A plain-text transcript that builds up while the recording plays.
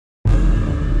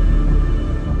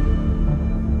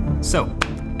So,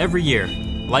 every year,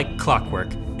 like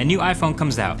clockwork, a new iPhone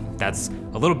comes out that's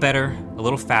a little better, a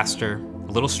little faster,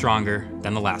 a little stronger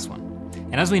than the last one.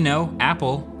 And as we know,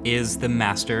 Apple is the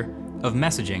master of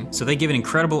messaging, so they give an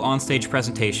incredible onstage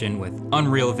presentation with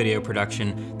unreal video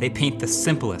production. They paint the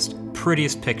simplest,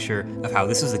 prettiest picture of how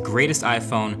this is the greatest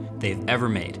iPhone they've ever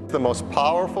made. The most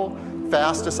powerful,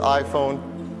 fastest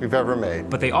iPhone we've ever made.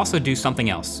 But they also do something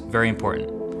else, very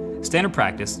important. Standard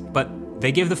practice, but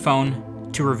they give the phone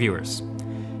to reviewers.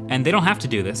 And they don't have to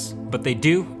do this, but they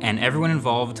do, and everyone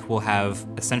involved will have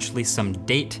essentially some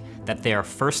date that they are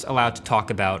first allowed to talk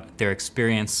about their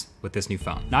experience with this new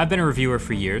phone. Now, I've been a reviewer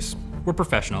for years. We're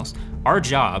professionals. Our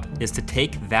job is to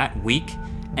take that week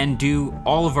and do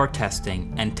all of our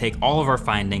testing and take all of our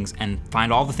findings and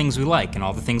find all the things we like and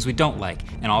all the things we don't like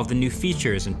and all of the new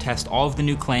features and test all of the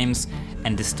new claims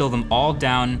and distill them all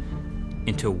down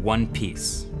into one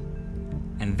piece.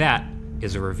 And that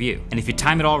is a review. And if you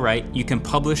time it all right, you can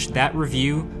publish that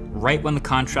review right when the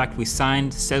contract we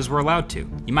signed says we're allowed to.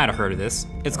 You might have heard of this.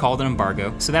 It's called an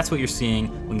embargo. So that's what you're seeing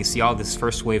when you see all this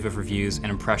first wave of reviews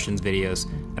and impressions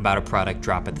videos about a product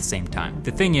drop at the same time. The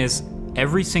thing is,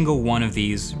 every single one of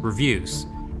these reviews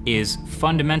is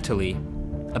fundamentally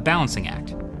a balancing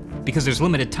act, because there's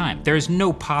limited time. There is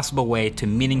no possible way to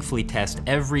meaningfully test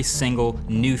every single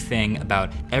new thing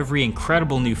about every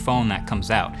incredible new phone that comes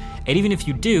out. And even if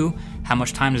you do, how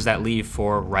much time does that leave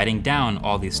for writing down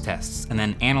all these tests and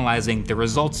then analyzing the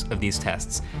results of these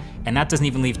tests? And that doesn't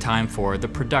even leave time for the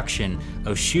production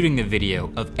of shooting the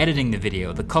video, of editing the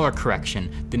video, the color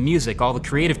correction, the music, all the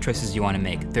creative choices you want to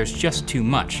make. There's just too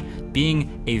much.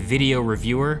 Being a video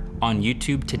reviewer on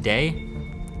YouTube today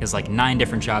is like 9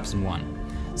 different jobs in one.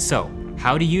 So,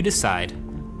 how do you decide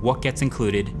what gets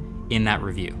included in that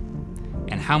review?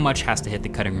 And how much has to hit the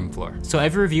cutting room floor? So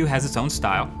every review has its own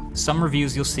style. Some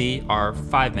reviews you'll see are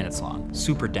 5 minutes long,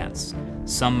 super dense.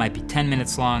 Some might be 10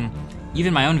 minutes long.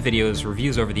 Even my own videos,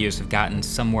 reviews over the years have gotten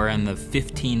somewhere in the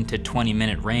 15 to 20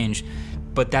 minute range,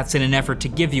 but that's in an effort to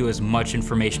give you as much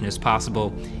information as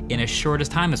possible in as short a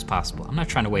time as possible. I'm not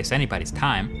trying to waste anybody's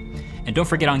time. And don't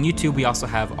forget, on YouTube, we also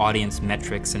have audience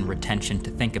metrics and retention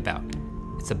to think about.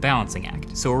 It's a balancing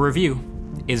act. So a review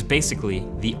is basically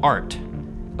the art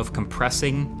of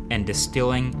compressing and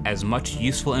distilling as much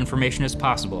useful information as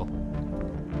possible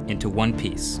into one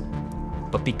piece.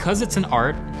 But because it's an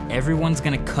art, everyone's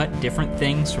gonna cut different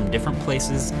things from different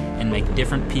places and make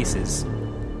different pieces.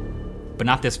 But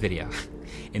not this video.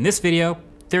 In this video,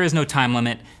 there is no time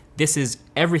limit. This is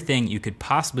everything you could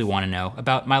possibly wanna know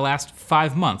about my last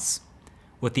 5 months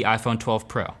with the iPhone 12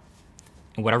 Pro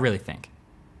and what I really think.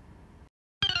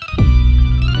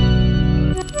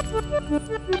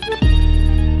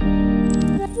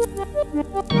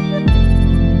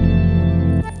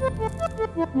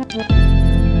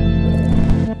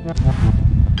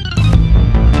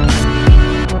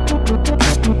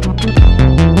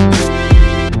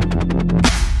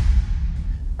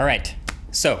 All right,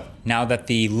 so now that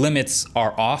the limits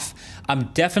are off, I'm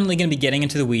definitely gonna be getting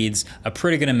into the weeds a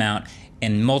pretty good amount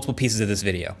in multiple pieces of this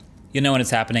video. You'll know when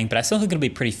it's happening, but I still think it'll be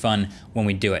pretty fun when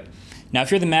we do it. Now, if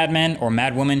you're the madman or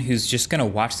madwoman who's just gonna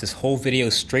watch this whole video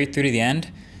straight through to the end,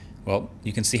 well,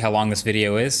 you can see how long this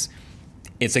video is.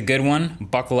 It's a good one,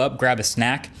 buckle up, grab a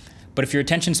snack. But if your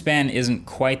attention span isn't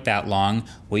quite that long,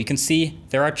 well, you can see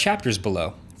there are chapters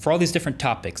below for all these different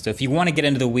topics. So if you wanna get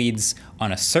into the weeds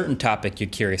on a certain topic you're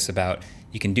curious about,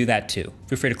 you can do that too.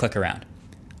 Feel free to click around.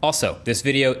 Also, this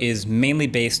video is mainly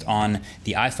based on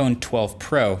the iPhone 12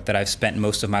 Pro that I've spent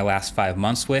most of my last 5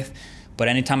 months with. But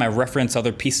anytime I reference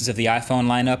other pieces of the iPhone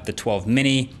lineup, the 12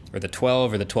 mini, or the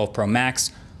 12, or the 12 Pro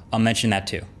Max, I'll mention that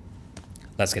too.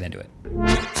 Let's get into it.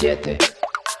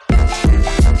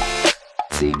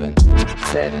 7,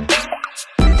 7.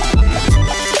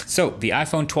 So, the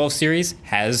iPhone 12 series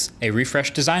has a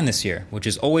refreshed design this year, which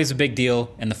is always a big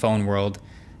deal in the phone world.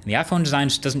 And the iPhone design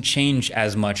just doesn't change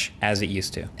as much as it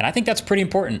used to. And I think that's pretty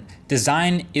important.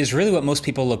 Design is really what most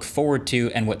people look forward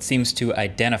to and what seems to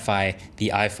identify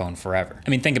the iPhone forever. I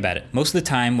mean, think about it. Most of the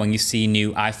time when you see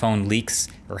new iPhone leaks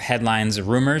or headlines or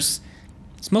rumors,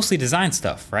 it's mostly design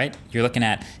stuff, right? You're looking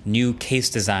at new case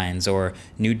designs or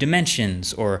new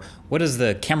dimensions or what is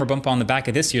the camera bump on the back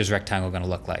of this year's rectangle gonna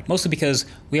look like? Mostly because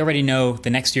we already know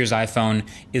the next year's iPhone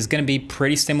is gonna be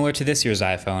pretty similar to this year's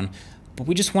iPhone, but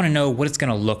we just wanna know what it's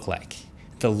gonna look like.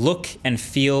 The look and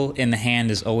feel in the hand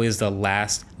is always the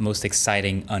last, most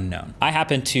exciting unknown. I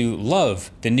happen to love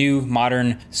the new,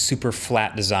 modern, super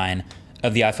flat design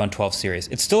of the iPhone 12 series.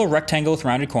 It's still a rectangle with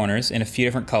rounded corners in a few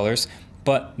different colors,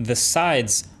 but the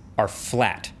sides are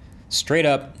flat. straight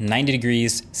up, 90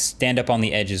 degrees, stand up on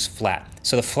the edges flat.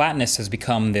 So the flatness has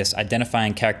become this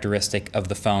identifying characteristic of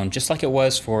the phone, just like it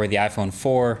was for the iPhone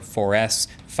 4, 4S,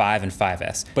 5, and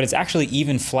 5S. But it's actually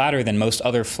even flatter than most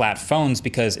other flat phones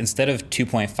because instead of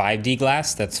 2.5D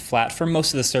glass that's flat for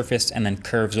most of the surface and then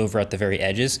curves over at the very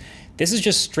edges, this is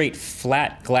just straight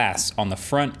flat glass on the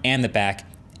front and the back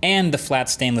and the flat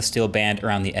stainless steel band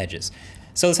around the edges.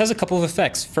 So this has a couple of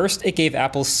effects. First, it gave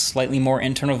Apple slightly more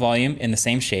internal volume in the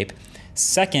same shape.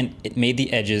 Second, it made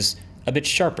the edges a bit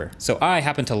sharper. So I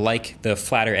happen to like the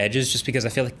flatter edges just because I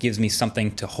feel like it gives me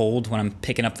something to hold when I'm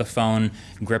picking up the phone,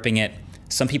 gripping it.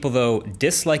 Some people though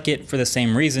dislike it for the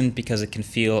same reason because it can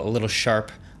feel a little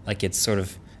sharp, like it's sort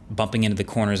of bumping into the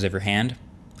corners of your hand.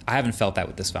 I haven't felt that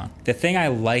with this phone. The thing I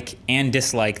like and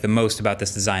dislike the most about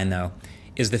this design though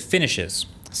is the finishes.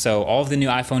 So all of the new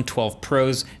iPhone 12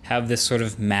 Pros have this sort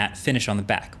of matte finish on the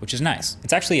back, which is nice.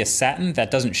 It's actually a satin that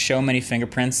doesn't show many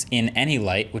fingerprints in any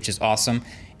light, which is awesome.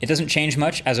 It doesn't change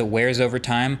much as it wears over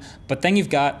time, but then you've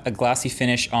got a glossy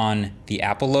finish on the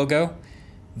Apple logo,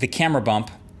 the camera bump,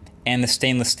 and the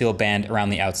stainless steel band around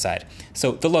the outside.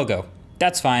 So the logo,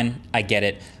 that's fine, I get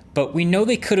it, but we know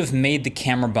they could have made the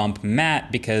camera bump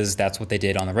matte because that's what they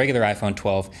did on the regular iPhone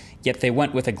 12, yet they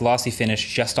went with a glossy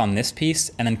finish just on this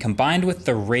piece, and then combined with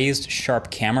the raised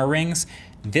sharp camera rings,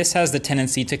 this has the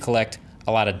tendency to collect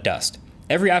a lot of dust.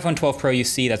 Every iPhone 12 Pro you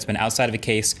see that's been outside of a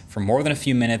case for more than a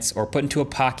few minutes or put into a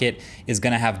pocket is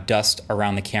gonna have dust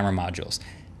around the camera modules.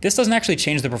 This doesn't actually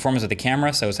change the performance of the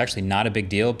camera, so it's actually not a big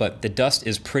deal, but the dust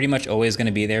is pretty much always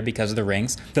gonna be there because of the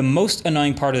rings. The most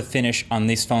annoying part of the finish on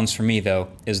these phones for me though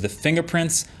is the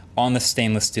fingerprints on the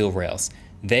stainless steel rails.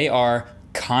 They are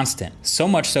constant, so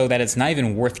much so that it's not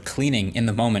even worth cleaning in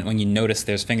the moment when you notice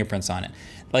there's fingerprints on it.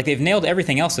 Like they've nailed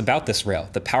everything else about this rail.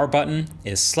 The power button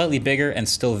is slightly bigger and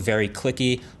still very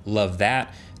clicky, love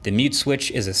that. The mute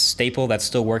switch is a staple that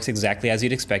still works exactly as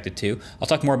you'd expect it to. I'll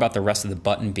talk more about the rest of the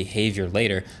button behavior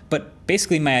later, but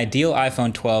basically my ideal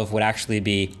iPhone 12 would actually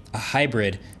be a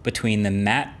hybrid between the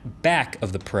matte back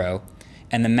of the Pro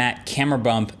and the matte camera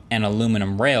bump and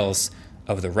aluminum rails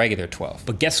of the regular 12.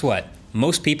 But guess what?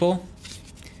 Most people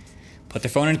put their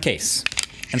phone in a case.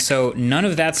 And so none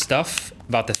of that stuff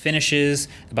about the finishes,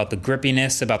 about the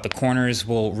grippiness, about the corners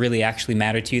will really actually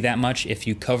matter to you that much if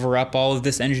you cover up all of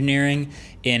this engineering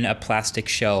in a plastic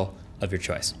shell of your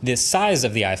choice. The size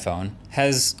of the iPhone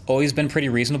has always been pretty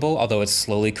reasonable, although it's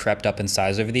slowly crept up in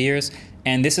size over the years.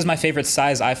 And this is my favorite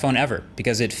size iPhone ever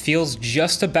because it feels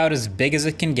just about as big as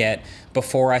it can get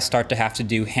before I start to have to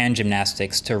do hand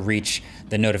gymnastics to reach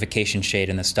the notification shade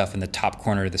and the stuff in the top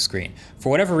corner of the screen. For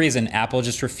whatever reason, Apple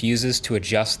just refuses to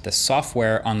adjust the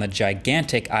software on the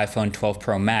gigantic iPhone 12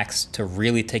 Pro Max to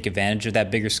really take advantage of that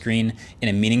bigger screen in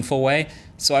a meaningful way.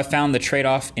 So I found the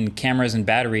trade-off in cameras and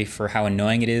battery for how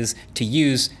annoying it is to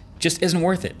use just isn't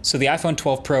worth it. So the iPhone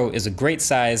 12 Pro is a great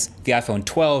size, the iPhone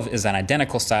 12 is an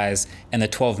identical size, and the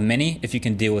 12 mini, if you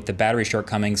can deal with the battery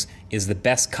shortcomings, is the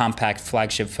best compact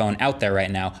flagship phone out there right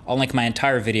now. I'll link my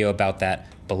entire video about that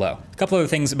below. A couple other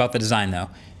things about the design though.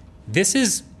 This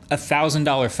is a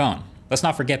 $1,000 phone. Let's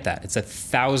not forget that, it's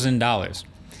 $1,000.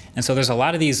 And so there's a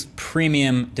lot of these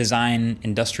premium design,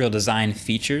 industrial design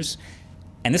features,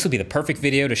 and this would be the perfect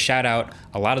video to shout out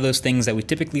a lot of those things that we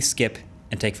typically skip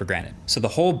and take for granted. So the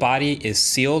whole body is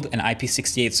sealed and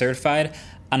IP68 certified.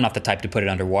 I'm not the type to put it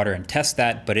underwater and test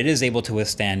that, but it is able to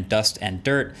withstand dust and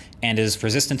dirt and is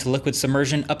resistant to liquid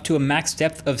submersion up to a max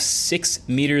depth of 6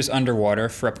 meters underwater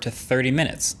for up to 30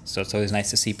 minutes. So it's always nice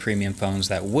to see premium phones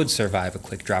that would survive a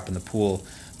quick drop in the pool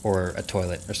or a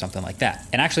toilet or something like that.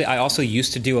 And actually, I also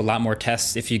used to do a lot more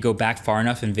tests if you go back far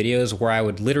enough in videos where I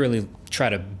would literally try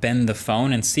to bend the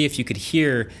phone and see if you could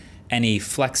hear any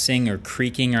flexing or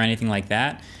creaking or anything like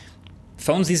that.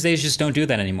 Phones these days just don't do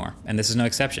that anymore, and this is no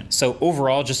exception. So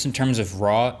overall, just in terms of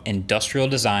raw industrial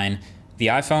design, the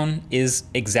iPhone is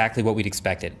exactly what we'd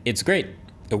expected. It's great,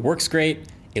 it works great,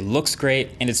 it looks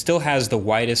great, and it still has the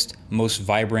widest, most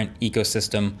vibrant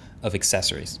ecosystem of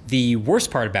accessories. The worst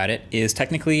part about it is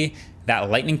technically that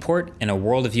Lightning port in a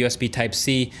world of USB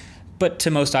Type-C, but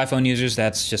to most iPhone users,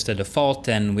 that's just a default,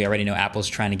 and we already know Apple's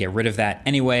trying to get rid of that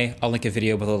anyway. I'll link a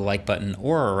video below the like button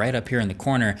or right up here in the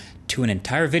corner to an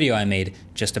entire video I made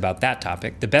just about that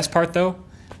topic. The best part though,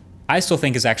 I still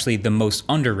think is actually the most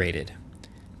underrated,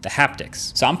 the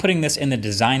haptics. So I'm putting this in the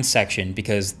design section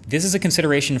because this is a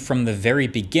consideration from the very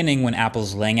beginning when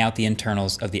Apple's laying out the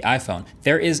internals of the iPhone.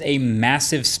 There is a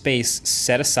massive space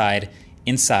set aside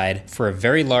inside for a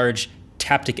very large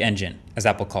taptic engine, as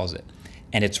Apple calls it.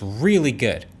 And it's really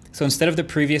good. So instead of the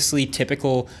previously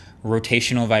typical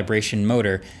rotational vibration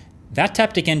motor, That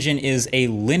Taptic engine is a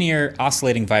linear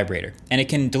oscillating vibrator, and it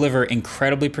can deliver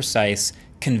incredibly precise,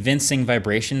 convincing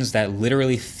vibrations that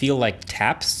literally feel like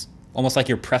taps, almost like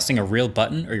you're pressing a real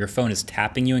button or your phone is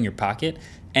tapping you in your pocket,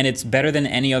 and it's better than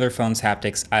any other phone's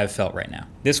haptics I've felt right now.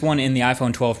 This one in the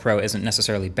iPhone 12 Pro isn't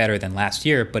necessarily better than last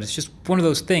year, but it's just one of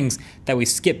those things that we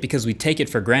skip because we take it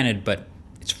for granted, but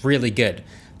it's really good.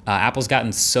 Apple's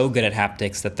gotten so good at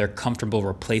haptics that they're comfortable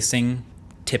replacing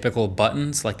typical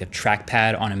buttons like a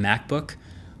trackpad on a MacBook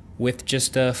with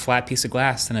just a flat piece of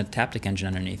glass and a Taptic engine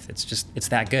underneath. It's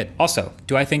that good. Also,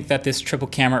 do I think that this triple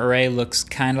camera array looks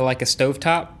kind of like a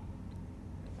stovetop?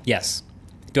 Yes.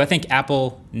 Do I think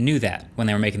Apple knew that when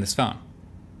they were making this phone?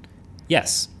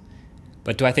 Yes.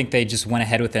 But do I think they just went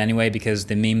ahead with it anyway because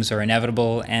the memes are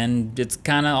inevitable and it's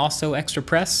kind of also extra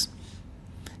press?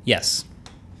 Yes.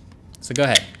 So go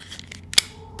ahead,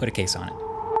 put a case on it.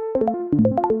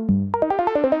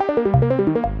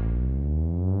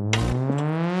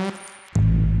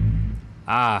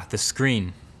 Ah, the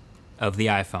screen of the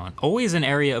iPhone. Always an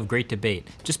area of great debate,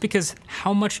 just because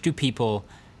how much do people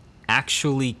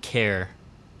actually care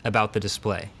about the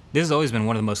display? This has always been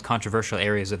one of the most controversial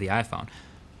areas of the iPhone.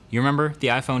 You remember the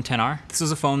iPhone XR? This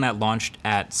is a phone that launched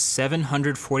at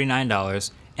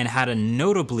 $749 and had a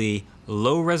notably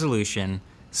low resolution,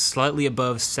 slightly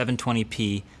above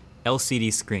 720p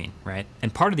LCD screen, right?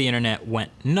 And part of the internet went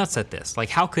nuts at this. Like,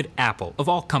 how could Apple, of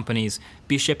all companies,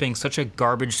 be shipping such a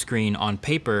garbage screen on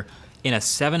paper in a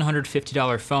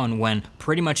 $750 phone when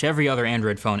pretty much every other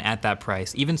Android phone at that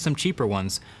price, even some cheaper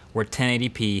ones, were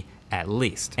 1080p at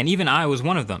least? And even I was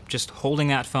one of them, just holding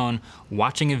that phone,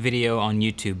 watching a video on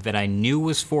YouTube that I knew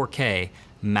was 4K,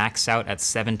 max out at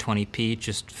 720p,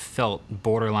 just felt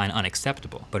borderline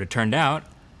unacceptable. But it turned out,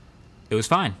 it was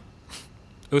fine.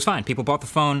 It was fine. People bought the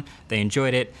phone, they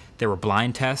enjoyed it, there were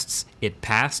blind tests, it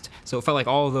passed, so it felt like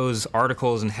all of those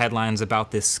articles and headlines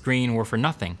about this screen were for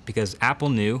nothing, because Apple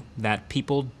knew that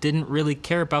people didn't really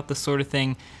care about this sort of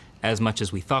thing as much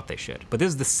as we thought they should. But this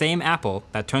is the same Apple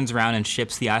that turns around and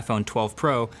ships the iPhone 12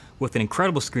 Pro with an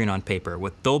incredible screen on paper,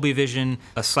 with Dolby Vision,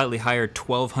 a slightly higher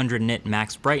 1200 nit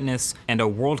max brightness, and a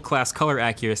world-class color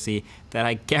accuracy that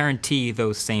I guarantee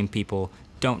those same people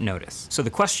don't notice. So the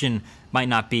question might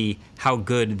not be how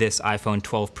good this iPhone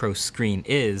 12 Pro screen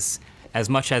is, as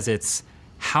much as it's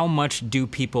how much do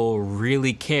people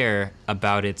really care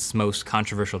about its most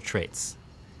controversial traits.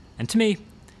 And to me,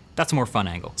 that's a more fun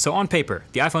angle. So on paper,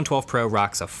 the iPhone 12 Pro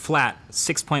rocks a flat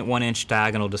 6.1-inch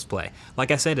diagonal display.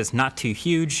 Like I said, it's not too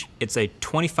huge. It's a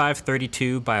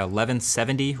 2532 by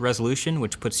 1170 resolution,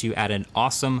 which puts you at an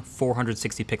awesome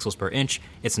 460 pixels per inch.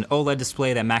 It's an OLED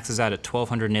display that maxes out at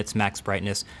 1200 nits max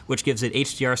brightness, which gives it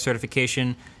HDR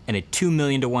certification and a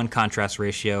 2,000,000:1 contrast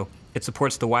ratio. It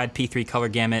supports the wide P3 color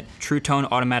gamut, True Tone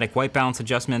automatic white balance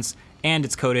adjustments, and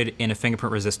it's coated in a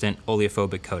fingerprint-resistant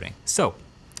oleophobic coating. So,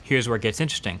 here's where it gets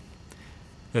interesting.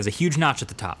 There's a huge notch at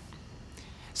the top.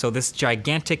 So this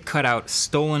gigantic cutout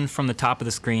stolen from the top of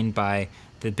the screen by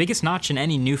the biggest notch in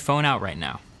any new phone out right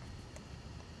now.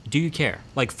 Do you care?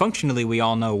 Like, functionally, we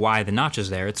all know why the notch is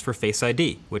there. It's for Face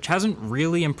ID, which hasn't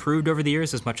really improved over the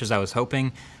years as much as I was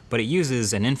hoping, but it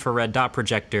uses an infrared dot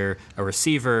projector, a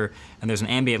receiver, and there's an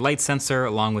ambient light sensor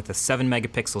along with a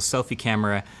 7-megapixel selfie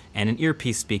camera and an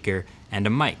earpiece speaker and a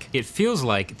mic. It feels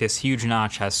like this huge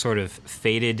notch has sort of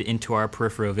faded into our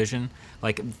peripheral vision.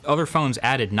 Like, other phones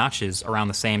added notches around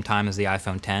the same time as the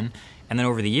iPhone X, and then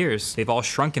over the years, they've all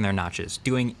shrunken their notches,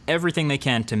 doing everything they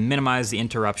can to minimize the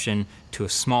interruption to a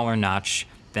smaller notch,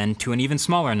 then to an even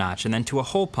smaller notch, and then to a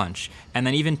hole punch, and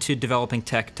then even to developing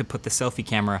tech to put the selfie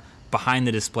camera behind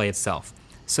the display itself.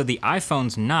 So the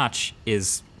iPhone's notch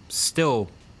is still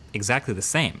exactly the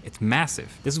same. It's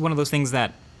massive. This is one of those things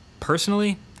that,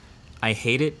 personally, I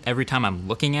hate it every time I'm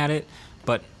looking at it,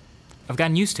 but I've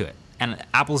gotten used to it. And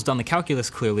Apple's done the calculus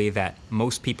clearly that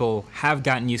most people have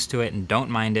gotten used to it and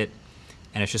don't mind it,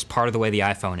 and it's just part of the way the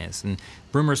iPhone is. And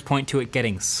rumors point to it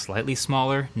getting slightly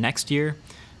smaller next year,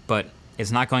 but it's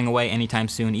not going away anytime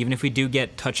soon. Even if we do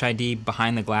get Touch ID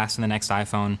behind the glass in the next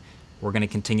iPhone, we're gonna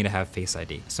continue to have Face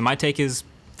ID. So my take is,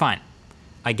 fine,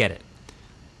 I get it.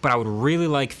 But I would really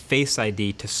like Face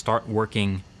ID to start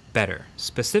working better,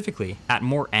 specifically at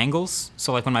more angles.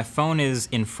 So like when my phone is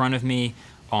in front of me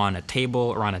on a table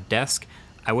or on a desk,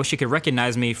 I wish it could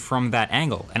recognize me from that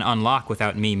angle and unlock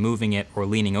without me moving it or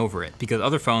leaning over it, because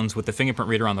other phones with the fingerprint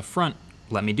reader on the front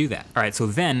let me do that. All right, so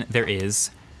then there is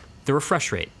the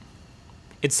refresh rate.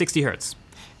 It's 60 Hertz.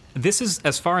 This is,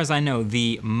 as far as I know,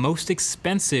 the most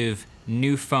expensive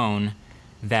new phone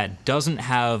that doesn't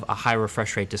have a high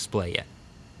refresh rate display yet.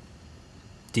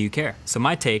 Do you care? So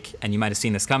my take, and you might have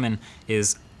seen this coming,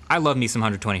 is I love me some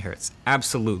 120 hertz,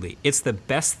 absolutely. It's the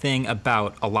best thing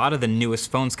about a lot of the newest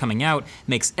phones coming out,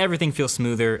 makes everything feel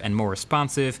smoother and more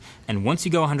responsive, and once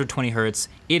you go 120 hertz,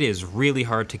 it is really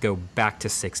hard to go back to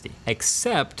 60,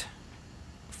 except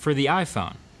for the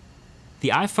iPhone. The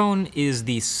iPhone is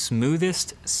the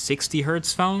smoothest 60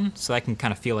 hertz phone, so I can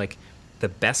kind of feel like the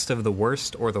best of the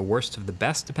worst or the worst of the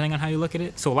best, depending on how you look at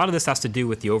it. So a lot of this has to do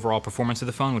with the overall performance of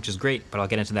the phone, which is great, but I'll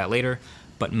get into that later.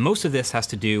 But most of this has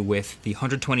to do with the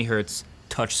 120 hertz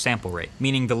touch sample rate,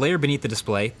 meaning the layer beneath the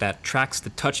display that tracks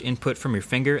the touch input from your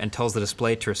finger and tells the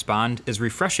display to respond is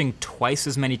refreshing twice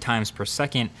as many times per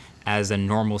second as a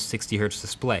normal 60 hertz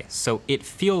display. So it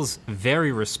feels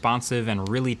very responsive and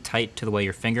really tight to the way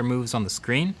your finger moves on the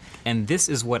screen, and this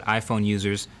is what iPhone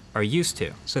users are used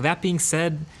to. So that being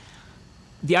said,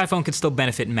 the iPhone could still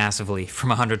benefit massively from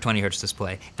a 120 hertz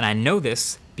display, and I know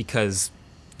this because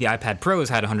the iPad Pro has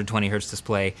had a 120 hertz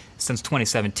display since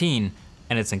 2017,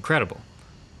 and it's incredible.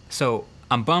 So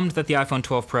I'm bummed that the iPhone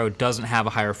 12 Pro doesn't have a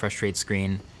higher refresh rate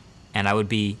screen, and I would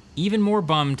be even more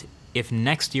bummed if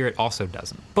next year it also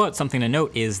doesn't. But something to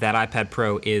note is that iPad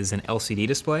Pro is an LCD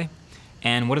display,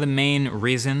 and one of the main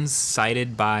reasons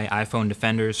cited by iPhone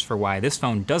defenders for why this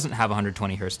phone doesn't have a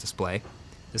 120 hertz display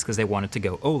is because they wanted to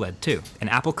go OLED too. And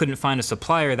Apple couldn't find a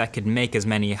supplier that could make as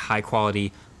many high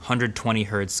quality 120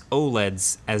 hertz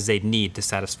OLEDs as they'd need to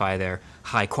satisfy their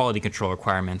high quality control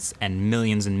requirements and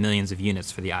millions of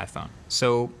units for the iPhone.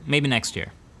 So maybe next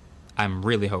year. I'm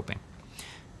really hoping.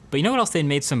 But you know what else they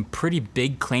made some pretty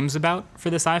big claims about for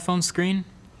this iPhone screen?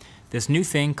 This new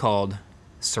thing called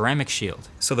Ceramic Shield.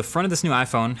 So the front of this new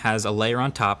iPhone has a layer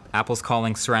on top Apple's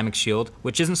calling Ceramic Shield,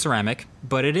 which isn't ceramic,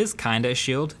 but it is kinda a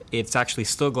shield. It's actually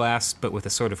still glass, but with a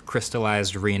sort of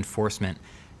crystallized reinforcement.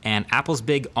 And Apple's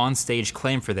big on-stage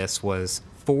claim for this was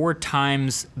 4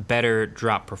 times better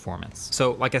drop performance.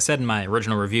 So like I said in my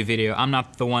original review video, I'm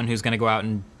not the one who's gonna go out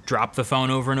and drop the phone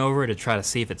over and over to try to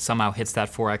see if it somehow hits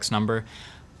that 4x number.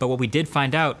 But what we did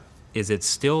find out is it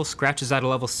still scratches at a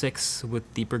level 6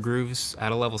 with deeper grooves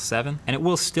at a level 7, and it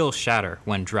will still shatter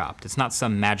when dropped. It's not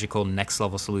some magical next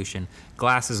level solution.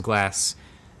 Glass is glass,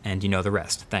 and you know the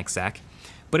rest. Thanks, Zach.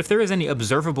 But if there is any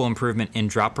observable improvement in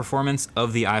drop performance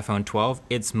of the iPhone 12,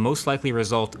 it's most likely a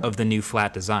result of the new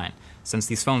flat design. Since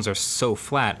these phones are so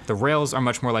flat, the rails are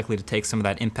much more likely to take some of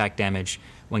that impact damage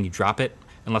when you drop it,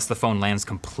 unless the phone lands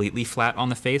completely flat on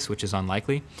the face, which is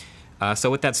unlikely.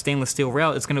 So with that stainless steel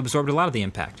rail, it's going to absorb a lot of the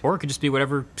impact. Or it could just be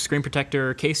whatever screen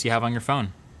protector or case you have on your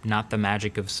phone, not the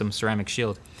magic of some ceramic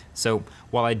shield. So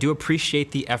while I do appreciate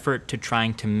the effort to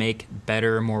trying to make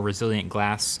better, more resilient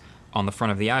glass on the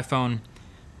front of the iPhone,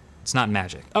 it's not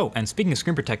magic. Oh, and speaking of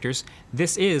screen protectors,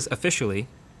 this is officially,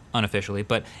 unofficially,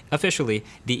 but officially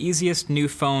the easiest new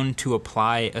phone to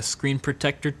apply a screen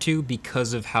protector to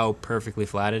because of how perfectly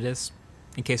flat it is,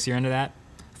 in case you're into that.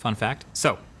 Fun fact.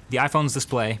 So, the iPhone's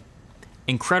display,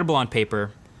 incredible on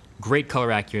paper, great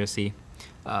color accuracy,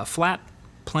 flat,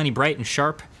 plenty bright and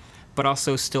sharp, but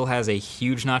also still has a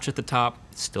huge notch at the top,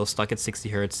 still stuck at 60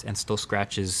 hertz, and still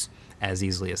scratches as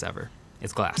easily as ever.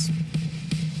 It's glass.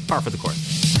 Par for the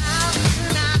course.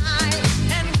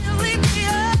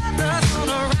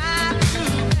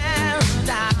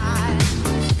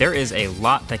 There is a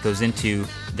lot that goes into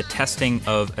the testing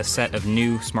of a set of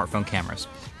new smartphone cameras.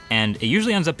 And it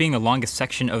usually ends up being the longest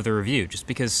section of the review, just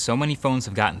because so many phones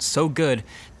have gotten so good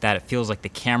that it feels like the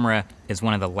camera is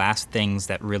one of the last things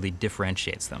that really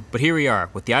differentiates them. But here we are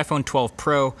with the iPhone 12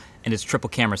 Pro and its triple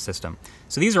camera system.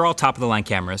 So these are all top of the line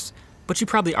cameras, but you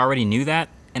probably already knew that.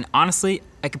 And honestly,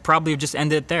 I could probably have just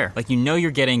ended it there. Like, you know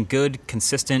you're getting good,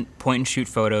 consistent point and shoot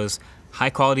photos, high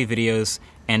quality videos,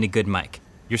 and a good mic.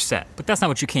 You're set. But that's not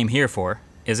what you came here for,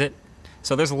 is it?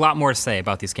 So there's a lot more to say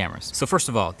about these cameras. So first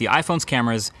of all, the iPhone's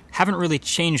cameras haven't really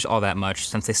changed all that much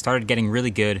since they started getting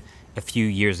really good a few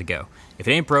years ago. If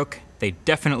it ain't broke, they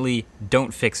definitely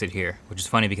don't fix it here, which is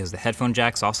funny because the headphone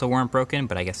jacks also weren't broken,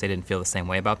 but I guess they didn't feel the same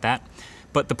way about that.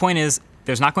 But the point is,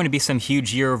 there's not going to be some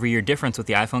huge year-over-year difference with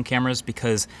the iPhone cameras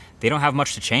because they don't have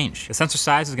much to change. The sensor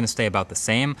size is going to stay about the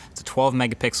same. It's a 12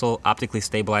 megapixel optically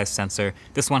stabilized sensor.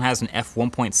 This one has an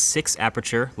f1.6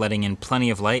 aperture, letting in plenty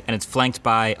of light, and it's flanked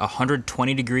by a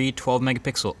 120 degree 12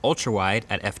 megapixel ultra wide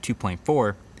at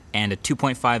f2.4 and a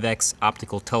 2.5x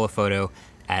optical telephoto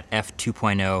at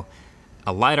f2.0,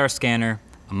 a LiDAR scanner,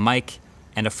 a mic,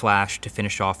 and a flash to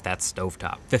finish off that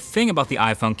stovetop. The thing about the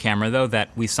iPhone camera though that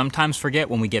we sometimes forget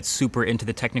when we get super into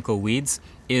the technical weeds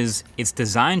is it's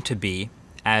designed to be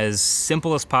as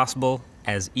simple as possible,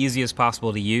 as easy as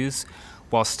possible to use,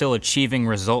 while still achieving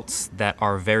results that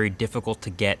are very difficult to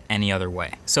get any other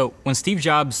way. So when Steve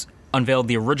Jobs unveiled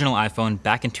the original iPhone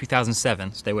back in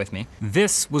 2007, stay with me,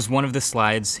 this was one of the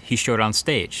slides he showed on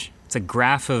stage. It's a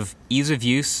graph of ease of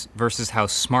use versus how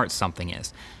smart something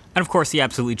is. And of course, he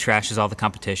absolutely trashes all the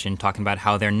competition, talking about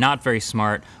how they're not very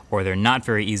smart or they're not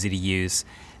very easy to use.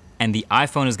 And the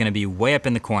iPhone is gonna be way up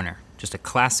in the corner. Just a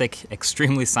classic,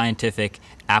 extremely scientific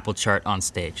Apple chart on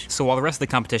stage. So while the rest of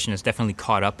the competition is definitely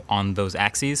caught up on those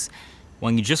axes,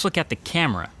 when you just look at the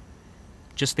camera,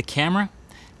 just the camera,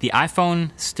 the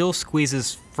iPhone still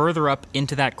squeezes further up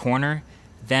into that corner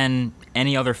than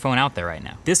any other phone out there right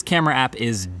now. This camera app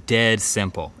is dead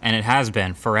simple, and it has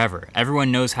been forever.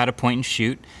 Everyone knows how to point and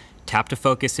shoot, tap to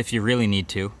focus if you really need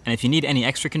to, and if you need any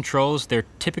extra controls, they're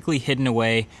typically hidden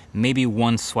away, maybe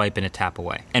one swipe and a tap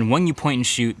away. And when you point and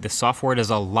shoot, the software does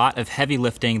a lot of heavy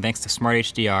lifting thanks to Smart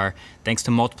HDR, thanks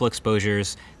to multiple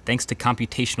exposures, thanks to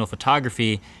computational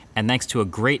photography, and thanks to a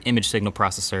great image signal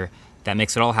processor that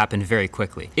makes it all happen very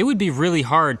quickly. It would be really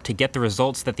hard to get the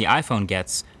results that the iPhone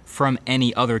gets from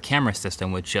any other camera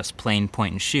system with just plain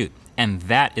point and shoot, and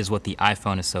that is what the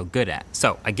iPhone is so good at.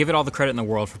 So I give it all the credit in the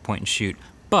world for point and shoot,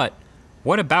 but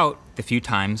what about the few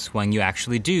times when you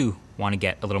actually do want to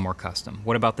get a little more custom?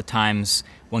 What about the times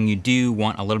when you do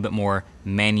want a little bit more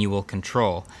manual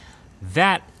control?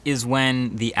 That is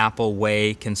when the Apple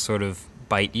way can sort of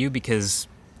bite you, because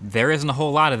there isn't a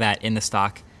whole lot of that in the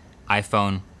stock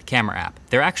iPhone camera app.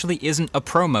 There actually isn't a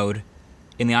Pro mode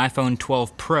in the iPhone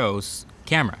 12 Pro's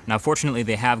camera. Now, fortunately,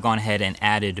 they have gone ahead and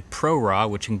added ProRAW,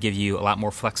 which can give you a lot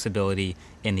more flexibility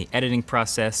in the editing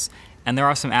process, and there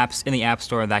are some apps in the App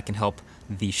Store that can help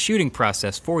the shooting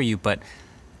process for you, but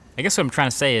I guess what I'm trying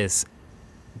to say is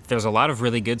there's a lot of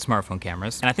really good smartphone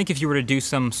cameras, and I think if you were to do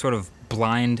some sort of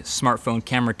blind smartphone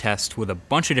camera test with a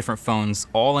bunch of different phones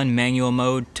all in manual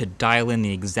mode to dial in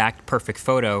the exact perfect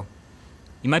photo,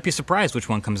 you might be surprised which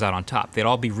one comes out on top. They'd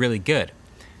all be really good.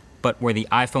 But where the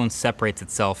iPhone separates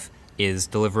itself is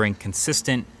delivering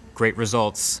consistent, great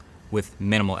results with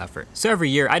minimal effort. So every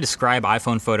year I describe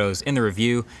iPhone photos in the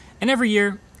review, and every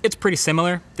year it's pretty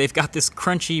similar. They've got this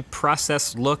crunchy,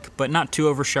 processed look, but not too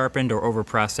over-sharpened or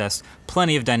over-processed,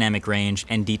 plenty of dynamic range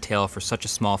and detail for such a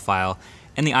small file,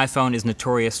 and the iPhone is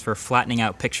notorious for flattening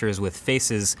out pictures with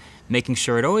faces, making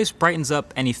sure it always brightens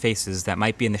up any faces that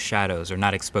might be in the shadows or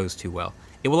not exposed too well.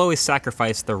 It will always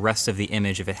sacrifice the rest of the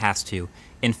image if it has to,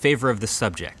 in favor of the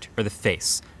subject, or the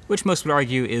face, which most would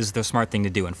argue is the smart thing to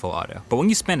do in full auto. But when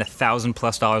you spend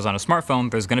 $1,000+ on a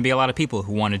smartphone, there's gonna be a lot of people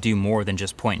who wanna do more than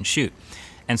just point and shoot.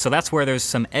 And so that's where there's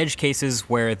some edge cases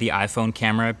where the iPhone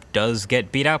camera does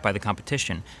get beat out by the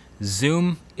competition.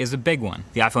 Zoom is a big one.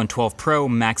 The iPhone 12 Pro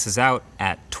maxes out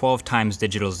at 12 times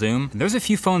digital zoom. There's a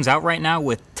few phones out right now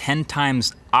with 10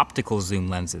 times optical zoom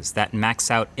lenses that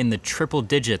max out in the triple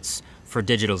digits for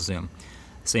digital zoom.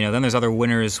 So, then there's other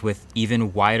winners with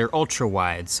even wider ultra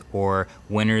wides or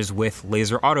winners with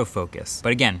laser autofocus.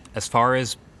 But again, as far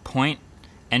as point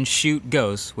and shoot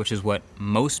goes, which is what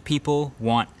most people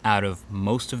want out of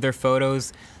most of their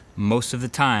photos, most of the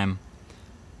time,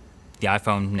 the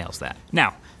iPhone nails that.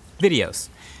 Now, videos.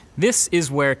 This is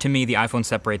where, to me, the iPhone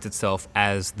separates itself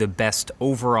as the best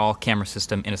overall camera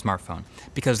system in a smartphone,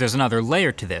 because there's another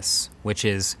layer to this, which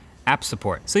is app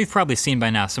support. So you've probably seen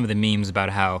by now some of the memes about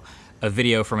how a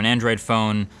video from an Android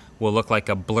phone will look like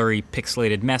a blurry,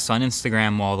 pixelated mess on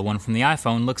Instagram while the one from the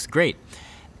iPhone looks great.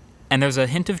 And there's a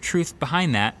hint of truth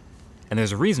behind that, and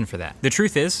there's a reason for that. The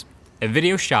truth is, a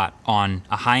video shot on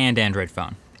a high-end Android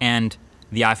phone and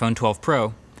the iPhone 12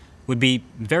 Pro would be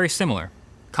very similar,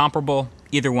 comparable,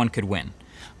 either one could win.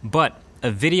 But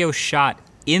a video shot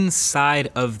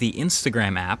inside of the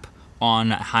Instagram app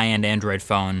on a high-end Android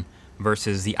phone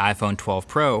versus the iPhone 12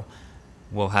 Pro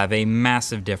will have a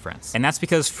massive difference. And that's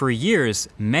because for years,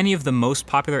 many of the most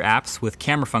popular apps with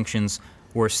camera functions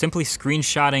were simply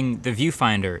screenshotting the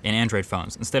viewfinder in Android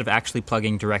phones instead of actually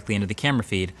plugging directly into the camera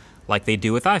feed like they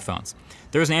do with iPhones.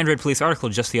 There was an Android Police article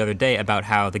just the other day about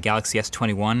how the Galaxy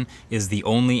S21 is the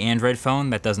only Android phone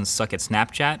that doesn't suck at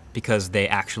Snapchat because they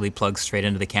actually plug straight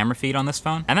into the camera feed on this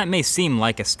phone. And that may seem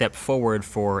like a step forward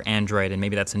for Android, and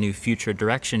maybe that's a new future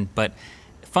direction, but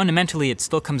fundamentally it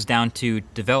still comes down to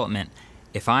development.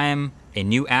 If I am a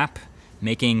new app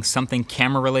making something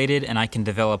camera related and I can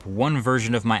develop one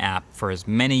version of my app for as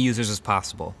many users as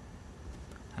possible,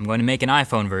 I'm going to make an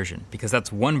iPhone version because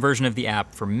that's one version of the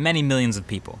app for many millions of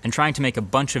people. And trying to make a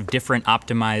bunch of different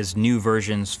optimized new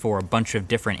versions for a bunch of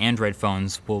different Android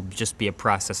phones will just be a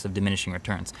process of diminishing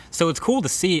returns. So it's cool to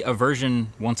see a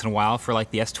version once in a while for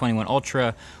like the S21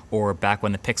 Ultra, or back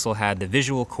when the Pixel had the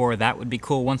visual core, that would be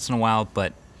cool once in a while,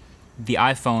 but the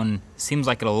iPhone seems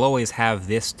like it'll always have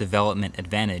this development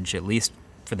advantage, at least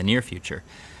for the near future.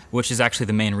 which is actually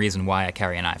the main reason why I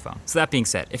carry an iPhone. So that being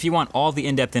said, if you want all the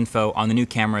in-depth info on the new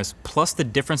cameras, plus the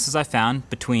differences I found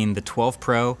between the 12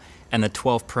 Pro and the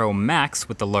 12 Pro Max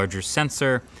with the larger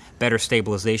sensor, better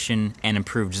stabilization, and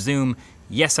improved zoom,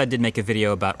 yes, I did make a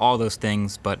video about all those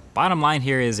things, but bottom line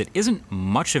here is it isn't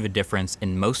much of a difference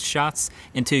in most shots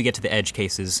until you get to the edge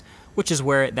cases, which is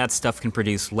where that stuff can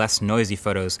produce less noisy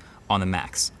photos on the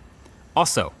Max.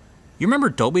 Also, you remember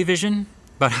Dolby Vision?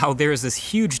 About how there is this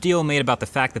huge deal made about the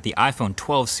fact that the iPhone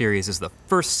 12 series is the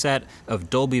first set of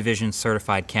Dolby Vision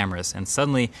certified cameras, and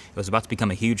suddenly it was about to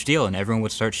become a huge deal and everyone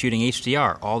would start shooting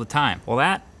HDR all the time. Well,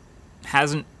 that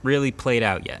hasn't really played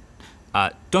out yet.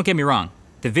 Don't get me wrong,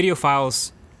 the video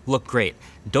files look great.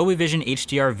 Dolby Vision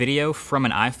HDR video from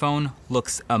an iPhone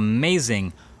looks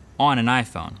amazing on an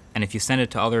iPhone. And if you send it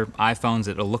to other iPhones,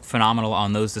 it'll look phenomenal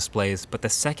on those displays. But the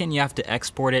second you have to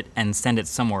export it and send it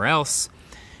somewhere else,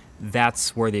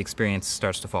 that's where the experience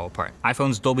starts to fall apart.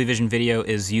 iPhone's Dolby Vision video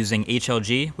is using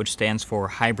HLG, which stands for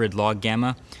Hybrid Log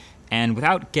Gamma. And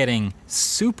without getting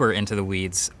super into the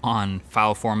weeds on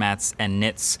file formats and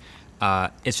nits,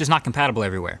 it's just not compatible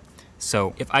everywhere.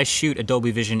 So if I shoot a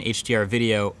Dolby Vision HDR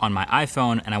video on my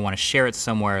iPhone and I want to share it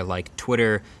somewhere like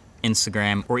Twitter,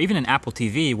 Instagram, or even an Apple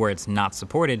TV where it's not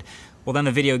supported, well then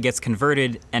the video gets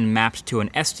converted and mapped to an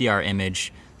SDR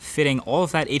image, fitting all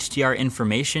of that HDR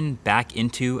information back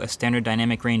into a standard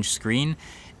dynamic range screen.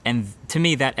 And to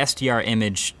me, that SDR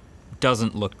image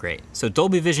doesn't look great. So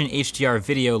Dolby Vision HDR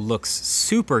video looks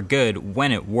super good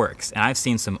when it works. And I've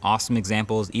seen some awesome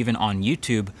examples even on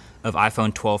YouTube of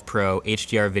iPhone 12 Pro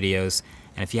HDR videos.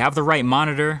 And if you have the right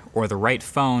monitor or the right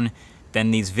phone,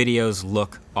 then these videos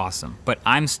look awesome. But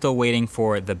I'm still waiting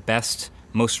for the best,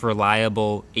 most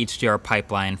reliable HDR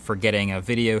pipeline for getting a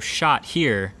video shot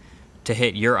here to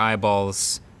hit your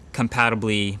eyeballs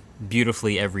compatibly,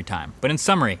 beautifully every time. But in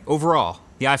summary, overall,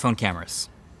 the iPhone cameras,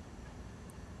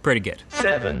 pretty good.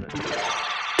 7.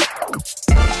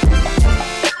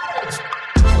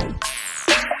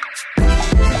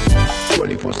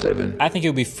 24/7. I think it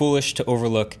would be foolish to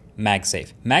overlook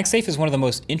MagSafe. MagSafe is one of the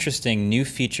most interesting new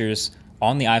features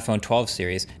on the iPhone 12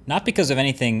 series, not because of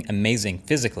anything amazing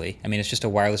physically. I mean, it's just a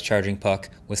wireless charging puck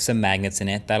with some magnets in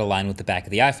it that align with the back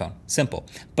of the iPhone. Simple.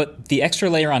 But the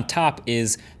extra layer on top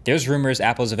is there's rumors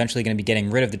Apple's eventually going to be getting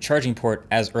rid of the charging port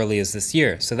as early as this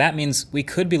year. So that means we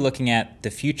could be looking at the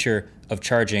future of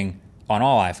charging on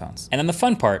all iPhones. And then the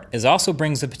fun part is also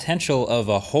brings the potential of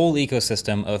a whole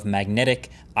ecosystem of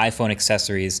magnetic iPhone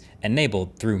accessories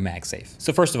enabled through MagSafe.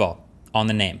 So first of all, on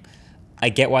the name. I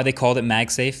get why they called it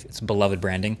MagSafe, it's beloved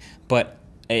branding, but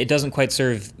it doesn't quite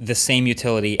serve the same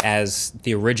utility as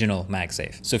the original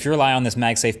MagSafe. So if you rely on this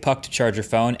MagSafe puck to charge your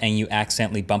phone and you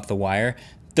accidentally bump the wire,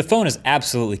 the phone is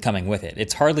absolutely coming with it.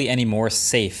 It's hardly any more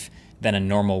safe than a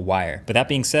normal wire. But that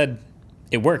being said,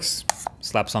 it works.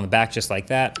 Slaps on the back just like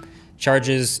that,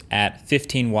 charges at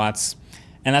 15 watts,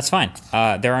 and that's fine.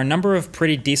 There are a number of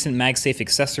pretty decent MagSafe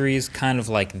accessories, kind of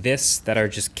like this, that are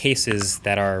just cases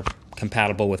that are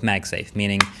compatible with MagSafe,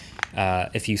 meaning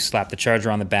if you slap the charger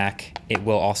on the back, it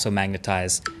will also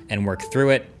magnetize and work through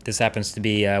it. This happens to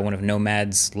be one of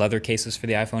Nomad's leather cases for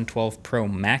the iPhone 12 Pro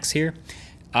Max here.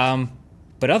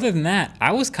 But other than that,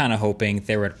 I was kind of hoping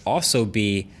there would also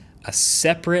be a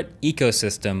separate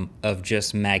ecosystem of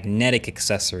just magnetic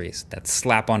accessories that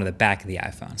slap onto the back of the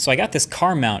iPhone. So I got this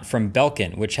car mount from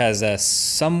Belkin, which has a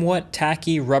somewhat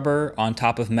tacky rubber on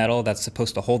top of metal that's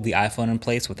supposed to hold the iPhone in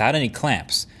place without any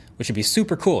clamps, which would be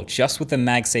super cool just with the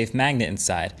MagSafe magnet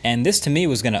inside. And this to me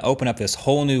was gonna open up this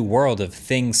whole new world of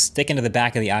things sticking to the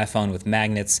back of the iPhone with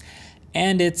magnets,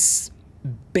 and it's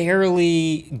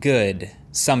barely good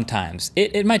sometimes.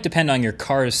 It might depend on your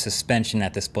car's suspension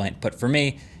at this point, but for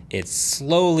me, it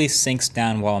slowly sinks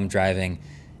down while I'm driving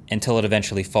until it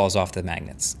eventually falls off the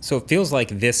magnets. So it feels like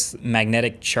this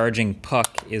magnetic charging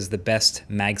puck is the best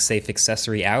MagSafe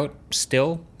accessory out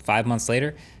still, 5 months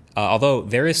later. Although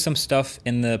there is some stuff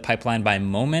in the pipeline by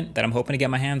Moment that I'm hoping to get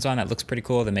my hands on that looks pretty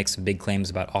cool, that makes some big claims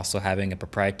about also having a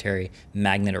proprietary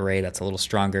magnet array that's a little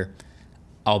stronger.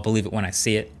 I'll believe it when I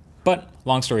see it. But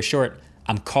long story short,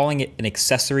 I'm calling it an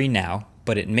accessory now,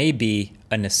 but it may be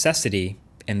a necessity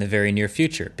in the very near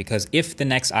future, because if the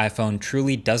next iPhone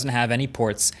truly doesn't have any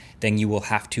ports, then you will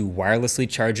have to wirelessly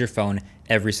charge your phone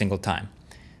every single time.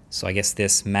 So I guess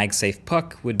this MagSafe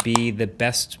puck would be the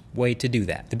best way to do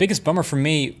that. The biggest bummer for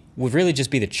me would really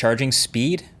just be the charging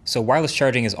speed. So wireless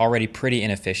charging is already pretty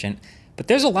inefficient, but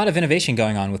there's a lot of innovation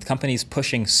going on with companies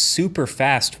pushing super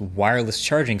fast wireless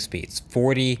charging speeds,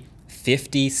 40,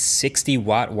 50, 60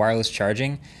 watt wireless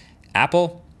charging.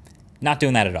 Apple, not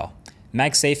doing that at all.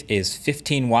 MagSafe is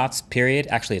 15 watts, period.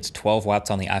 Actually, it's 12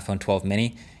 watts on the iPhone 12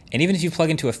 mini, And even if you plug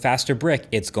into a faster brick,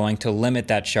 it's going to limit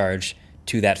that charge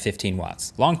to that 15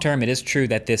 watts. Long term, it is true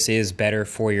that this is better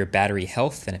for your battery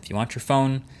health, and if you want your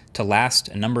phone to last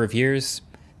a number of years,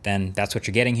 then that's what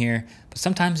you're getting here. But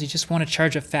sometimes you just want to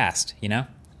charge it fast, you know?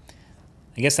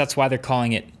 I guess that's why they're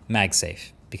calling it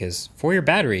MagSafe, because for your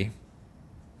battery,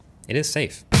 it is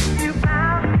safe.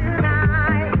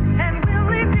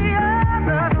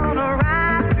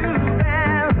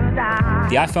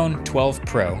 The iPhone 12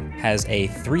 Pro has a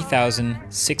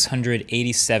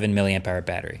 3,687 milliamp hour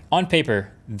battery. On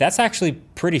paper, that's actually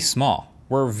pretty small.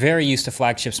 We're very used to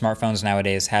flagship smartphones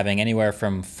nowadays having anywhere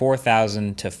from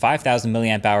 4,000 to 5,000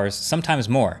 milliamp hours, sometimes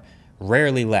more,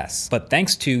 rarely less. But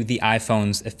thanks to the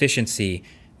iPhone's efficiency,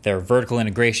 their vertical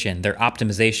integration, their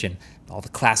optimization, all the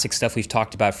classic stuff we've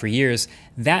talked about for years,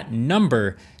 that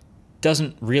number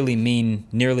doesn't really mean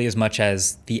nearly as much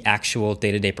as the actual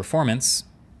day-to-day performance,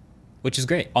 which is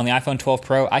great. On the iPhone 12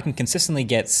 Pro, I can consistently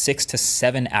get 6 to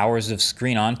 7 hours of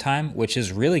screen on time, which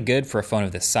is really good for a phone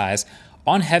of this size.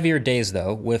 On heavier days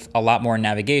though, with a lot more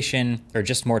navigation or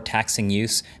just more taxing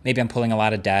use, maybe I'm pulling a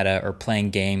lot of data or playing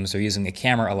games or using the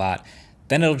camera a lot,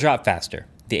 then it'll drop faster.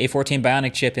 The A14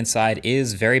 Bionic chip inside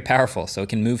is very powerful, so it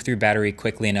can move through battery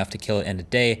quickly enough to kill it in a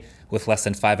day with less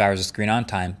than 5 hours of screen on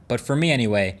time. But for me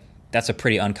anyway, that's a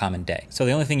pretty uncommon day. So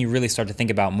the only thing you really start to think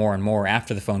about more and more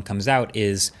after the phone comes out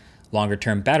is longer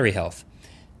term battery health.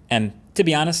 And to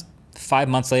be honest, 5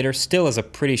 months later still is a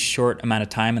pretty short amount of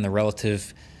time in the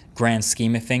relative grand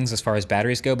scheme of things as far as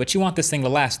batteries go, but you want this thing to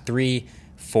last 3,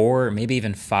 4, maybe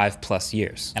even 5+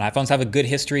 years. And iPhones have a good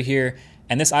history here,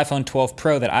 and this iPhone 12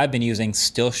 Pro that I've been using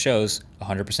still shows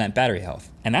 100% battery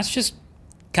health. And that's just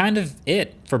kind of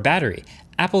it for battery.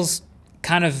 Apple's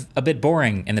kind of a bit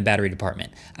boring in the battery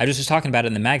department. I was just talking about it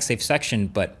in the MagSafe section,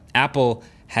 but Apple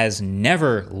has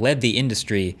never led the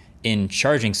industry in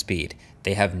charging speed.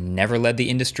 They have never led the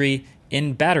industry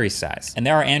in battery size. And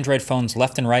there are Android phones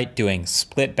left and right doing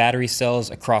split battery cells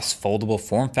across foldable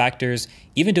form factors,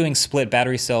 even doing split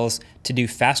battery cells to do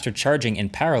faster charging in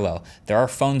parallel. There are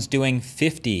phones doing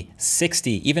 50,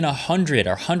 60, even 100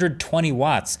 or 120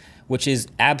 watts, which is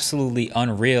absolutely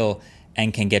unreal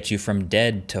and can get you from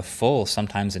dead to full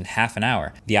sometimes in half an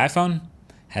hour. The iPhone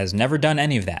has never done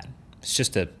any of that. It's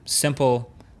just a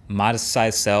simple, modest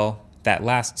size cell that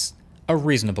lasts a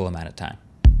reasonable amount of time.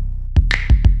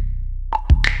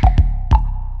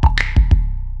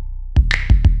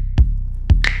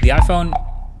 The iPhone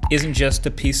isn't just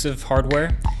a piece of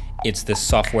hardware, it's the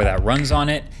software that runs on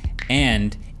it,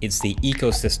 and it's the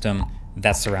ecosystem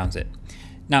that surrounds it.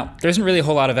 Now, there isn't really a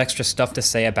whole lot of extra stuff to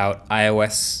say about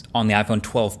iOS on the iPhone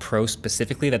 12 Pro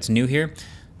specifically that's new here.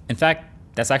 In fact,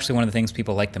 that's actually one of the things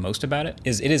people like the most about it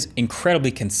is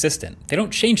incredibly consistent. They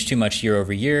don't change too much year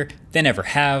over year, they never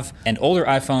have, and older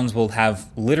iPhones will have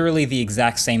literally the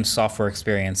exact same software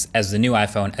experience as the new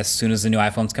iPhone as soon as the new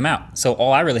iPhones come out. So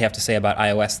all I really have to say about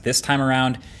iOS this time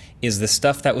around is the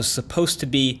stuff that was supposed to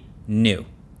be new.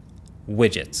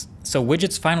 Widgets. So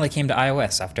widgets finally came to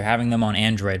iOS after having them on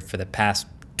Android for the past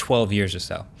 12 years or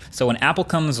so. So when Apple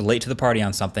comes late to the party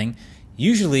on something,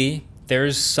 usually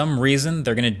there's some reason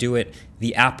they're going to do it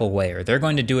the Apple way, or they're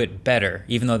going to do it better,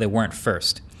 even though they weren't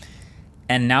first.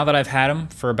 And now that I've had them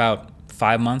for about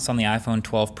 5 months on the iPhone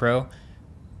 12 Pro,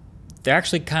 they're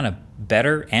actually kind of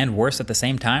better and worse at the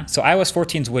same time. So iOS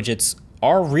 14's widgets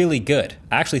are really good.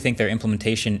 I actually think their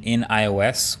implementation in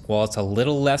iOS, while it's a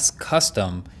little less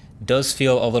custom, does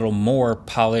feel a little more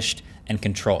polished and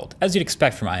controlled, as you'd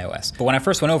expect from iOS. But when I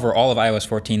first went over all of iOS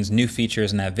 14's new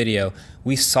features in that video,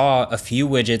 we saw a few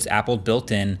widgets Apple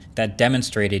built in that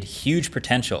demonstrated huge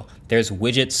potential. There's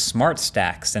widget smart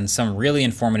stacks and some really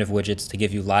informative widgets to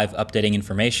give you live updating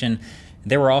information.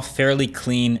 They were all fairly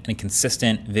clean and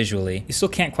consistent visually. You still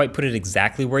can't quite put it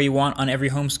exactly where you want on every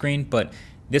home screen, but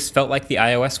this felt like the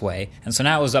iOS way. And so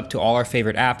now it was up to all our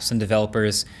favorite apps and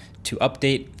developers to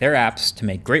update their apps to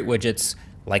make great widgets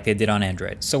like they did on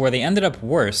Android. So where they ended up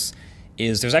worse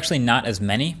is there's actually not as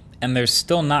many, and they're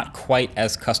still not quite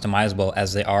as customizable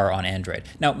as they are on Android.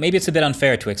 Now, maybe it's a bit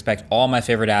unfair to expect all my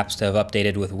favorite apps to have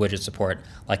updated with widget support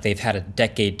like they've had a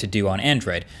decade to do on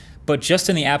Android, but just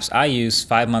in the apps I use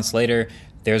 5 months later,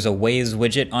 there's a Waze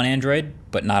widget on Android,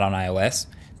 but not on iOS.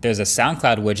 There's a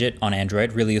SoundCloud widget on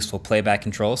Android, really useful playback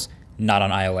controls, not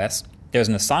on iOS. There's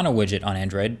an Asana widget on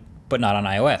Android, but not on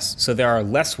iOS. So there are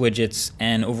less widgets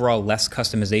and overall less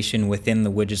customization within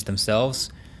the widgets themselves,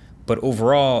 but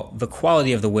overall the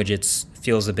quality of the widgets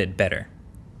feels a bit better.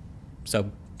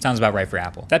 So sounds about right for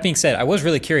Apple. That being said, I was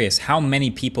really curious how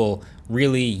many people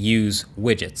really use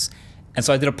widgets. And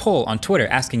so I did a poll on Twitter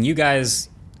asking you guys,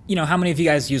 how many of you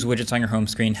guys use widgets on your home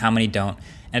screen, how many don't?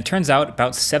 And it turns out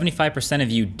about 75% of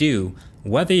you do,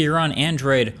 whether you're on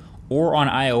Android or on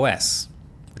iOS,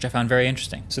 which I found very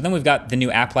interesting. So then we've got the new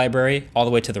app library all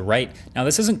the way to the right. Now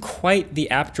this isn't quite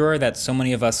the app drawer that so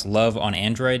many of us love on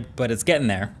Android, but it's getting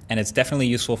there, and it's definitely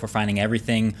useful for finding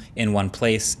everything in one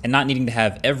place and not needing to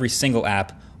have every single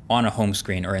app on a home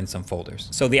screen or in some folders.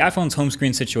 So the iPhone's home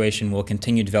screen situation will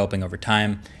continue developing over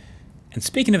time. And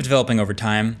speaking of developing over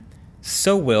time,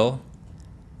 so will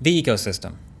the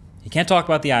ecosystem. You can't talk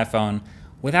about the iPhone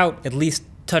without at least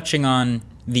touching on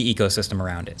the ecosystem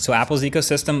around it. So Apple's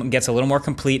ecosystem gets a little more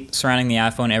complete surrounding the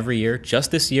iPhone every year. Just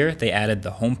this year, they added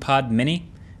the HomePod Mini,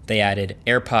 they added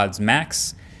AirPods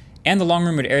Max, and the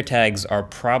long-rumored AirTags are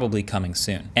probably coming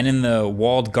soon. And in the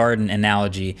walled garden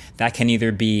analogy, that can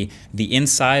either be the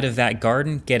inside of that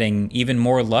garden getting even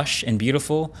more lush and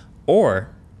beautiful,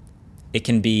 or it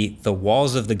can be the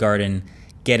walls of the garden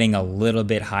getting a little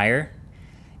bit higher.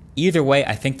 Either way,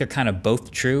 I think they're kind of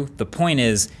both true. The point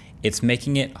is, it's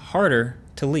making it harder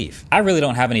to leave. I really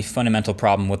don't have any fundamental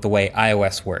problem with the way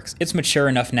iOS works. It's mature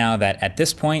enough now that at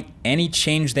this point, any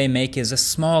change they make is a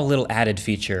small little added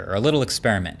feature or a little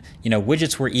experiment. You know,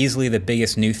 widgets were easily the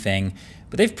biggest new thing,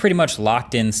 but they've pretty much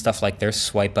locked in stuff like their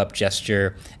swipe up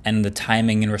gesture and the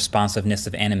timing and responsiveness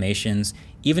of animations,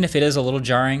 even if it is a little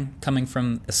jarring coming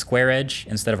from a square edge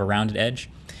instead of a rounded edge.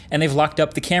 And they've locked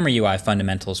up the camera UI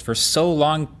fundamentals for so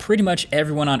long, pretty much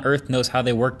everyone on Earth knows how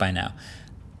they work by now.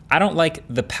 I don't like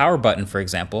the power button, for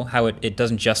example, how it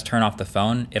doesn't just turn off the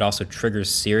phone, it also triggers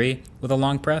Siri with a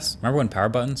long press. Remember when power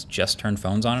buttons just turn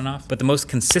phones on and off? But the most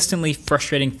consistently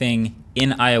frustrating thing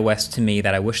in iOS to me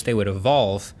that I wish they would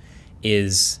evolve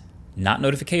is not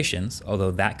notifications,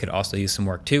 although that could also use some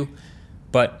work too,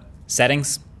 but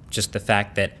settings. Just the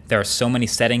fact that there are so many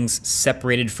settings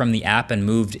separated from the app and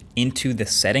moved into the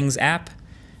settings app.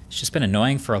 It's just been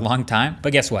annoying for a long time.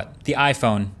 But guess what? The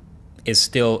iPhone is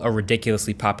still a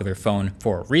ridiculously popular phone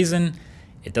for a reason.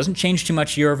 It doesn't change too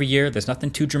much year over year. There's nothing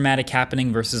too dramatic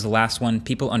happening versus the last one.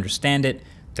 People understand it.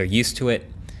 They're used to it.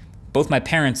 Both my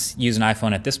parents use an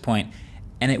iPhone at this point,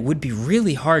 and it would be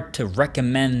really hard to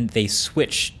recommend they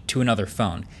switch to another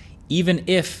phone, even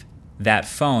if that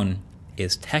phone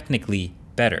is technically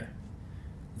better.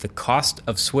 The cost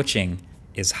of switching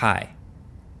is high,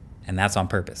 and that's on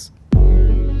purpose.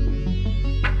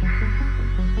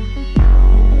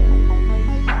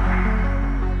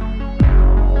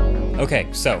 Okay,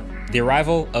 so the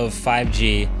arrival of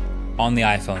 5G on the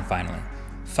iPhone finally.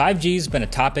 5G's been a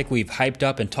topic we've hyped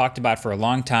up and talked about for a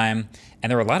long time, and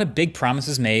there were a lot of big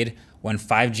promises made when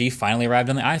 5G finally arrived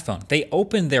on the iPhone. They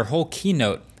opened their whole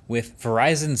keynote with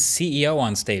Verizon's CEO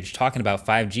on stage talking about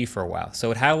 5G for a while,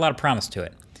 so it had a lot of promise to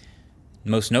it.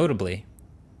 Most notably,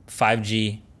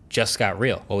 5G just got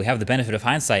real. Well, we have the benefit of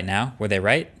hindsight now. Were they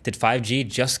right? Did 5G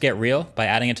just get real by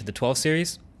adding it to the 12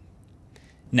 series?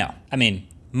 No. I mean,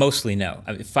 mostly no.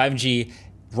 5G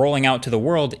rolling out to the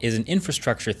world is an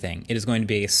infrastructure thing. It is going to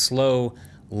be a slow,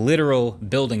 literal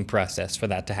building process for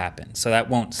that to happen. So that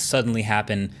won't suddenly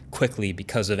happen quickly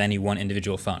because of any one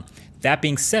individual phone. That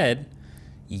being said,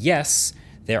 yes,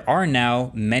 there are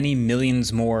now many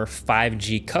millions more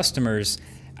 5G customers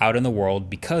out in the world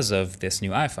because of this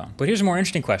new iPhone. But here's a more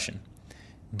interesting question.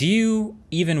 Do you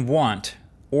even want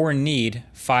or need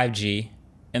 5G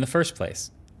in the first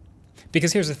place?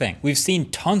 Because here's the thing, we've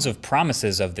seen tons of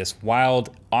promises of this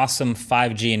wild, awesome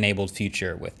 5G-enabled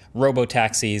future with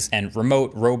robo-taxis and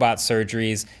remote robot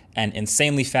surgeries and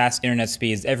insanely fast internet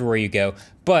speeds everywhere you go.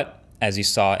 But, as you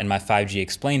saw in my 5G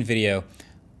Explained video,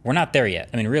 we're not there yet.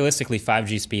 I mean, realistically,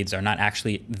 5G speeds are not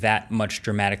actually that much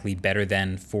dramatically better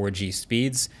than 4G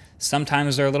speeds.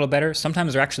 Sometimes they're a little better,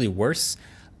 sometimes they're actually worse.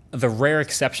 The rare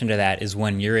exception to that is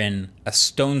when you're in a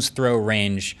stone's throw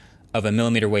range of a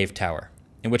millimeter wave tower,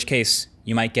 in which case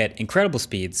you might get incredible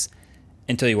speeds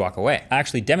until you walk away. I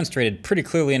actually demonstrated pretty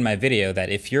clearly in my video that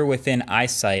if you're within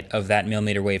eyesight of that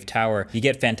millimeter wave tower, you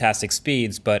get fantastic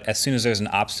speeds, but as soon as there's an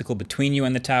obstacle between you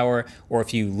and the tower, or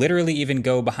if you literally even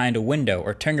go behind a window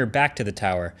or turn your back to the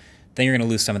tower, then you're gonna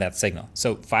lose some of that signal.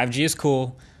 So 5G is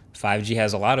cool, 5G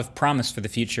has a lot of promise for the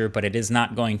future, but it is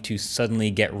not going to suddenly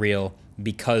get real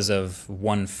because of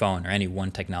one phone or any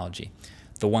one technology.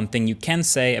 The one thing you can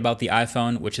say about the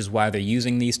iPhone, which is why they're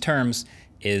using these terms,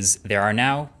 is there are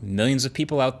now millions of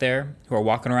people out there who are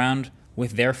walking around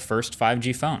with their first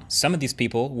 5G phone. Some of these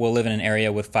people will live in an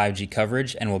area with 5G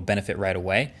coverage and will benefit right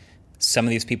away. Some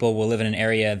of these people will live in an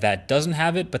area that doesn't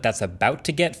have it, but that's about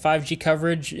to get 5G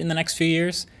coverage in the next few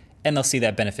years, and they'll see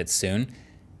that benefit soon.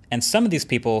 And some of these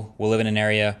people will live in an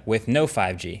area with no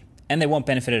 5G, and they won't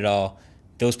benefit at all.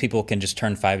 Those people can just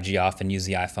turn 5G off and use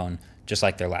the iPhone just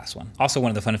like their last one. Also, one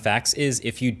of the fun facts is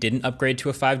if you didn't upgrade to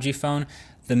a 5G phone,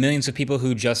 the millions of people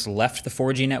who just left the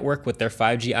 4G network with their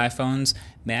 5G iPhones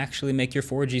may actually make your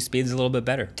 4G speeds a little bit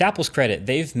better. To Apple's credit,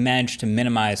 they've managed to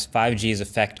minimize 5G's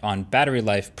effect on battery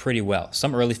life pretty well.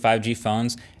 Some early 5G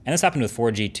phones, and this happened with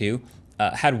 4G too,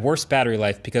 had worse battery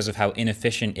life because of how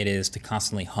inefficient it is to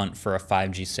constantly hunt for a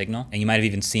 5G signal. And you might have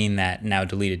even seen that now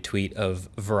deleted tweet of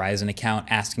Verizon account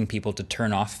asking people to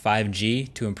turn off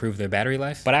 5G to improve their battery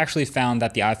life. But I actually found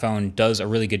that the iPhone does a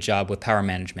really good job with power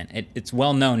management. It's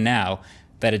well known now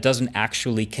that it doesn't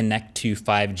actually connect to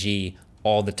 5G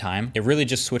all the time. It really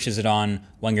just switches it on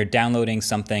when you're downloading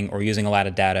something or using a lot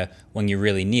of data when you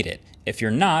really need it. If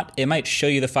you're not, it might show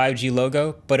you the 5G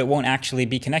logo, but it won't actually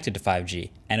be connected to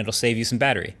 5G, and it'll save you some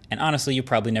battery. And honestly, you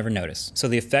probably never notice. So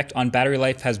the effect on battery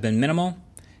life has been minimal,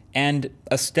 and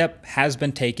a step has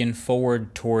been taken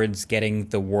forward towards getting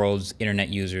the world's internet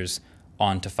users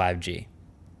onto 5G.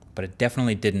 But it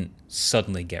definitely didn't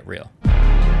suddenly get real.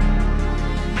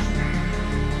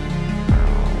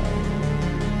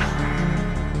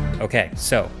 Okay,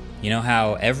 so you know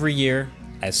how every year,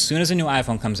 as soon as a new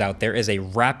iPhone comes out, there is a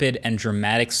rapid and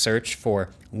dramatic search for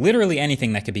literally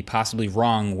anything that could be possibly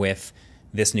wrong with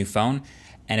this new phone.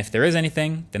 And if there is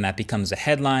anything, then that becomes a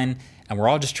headline, and we're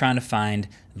all just trying to find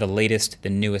the latest, the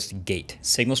newest gate.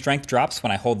 Signal strength drops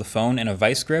when I hold the phone in a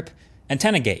vice grip.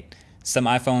 Antenna gate. Some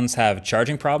iPhones have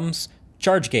charging problems.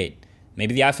 Charge gate.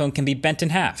 Maybe the iPhone can be bent in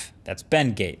half. That's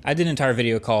bend gate. I did an entire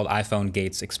video called iPhone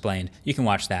Gates Explained. You can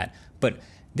watch that. But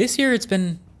this year it's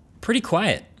been pretty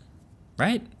quiet.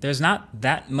 Right? There's not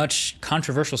that much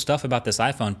controversial stuff about this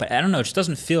iPhone, but I don't know, it just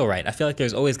doesn't feel right. I feel like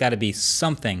there's always got to be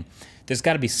something. There's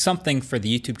got to be something for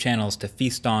the YouTube channels to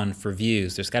feast on for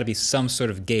views. There's got to be some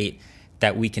sort of gate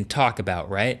that we can talk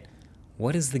about, right?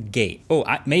 What is the gate? Oh,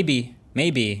 maybe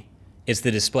it's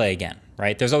the display again,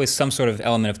 right? There's always some sort of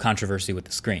element of controversy with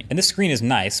the screen. And this screen is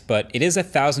nice, but it is a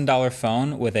 $1,000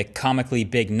 phone with a comically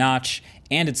big notch,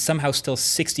 and it's somehow still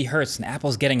 60 Hertz, and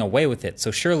Apple's getting away with it. So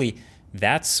surely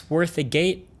that's worth a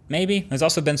gate, maybe? There's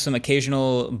also been some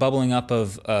occasional bubbling up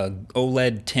of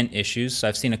OLED tint issues. So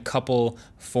I've seen a couple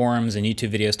forums and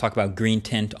YouTube videos talk about green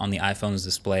tint on the iPhone's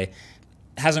display.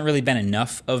 Hasn't really been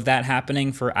enough of that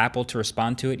happening for Apple to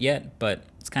respond to it yet, but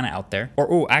it's kind of out there. Or,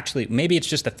 oh, actually, maybe it's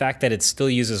just the fact that it still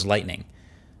uses Lightning.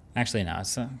 Actually, no,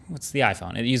 it's the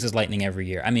iPhone. It uses Lightning every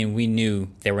year. I mean, we knew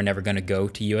they were never going to go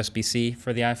to USB-C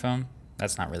for the iPhone.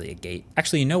 That's not really a gate.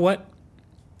 Actually, you know what?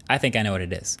 I think I know what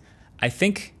it is. I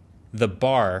think the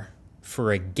bar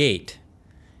for a gate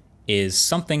is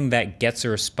something that gets a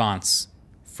response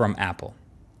from Apple.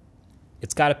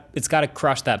 It's got to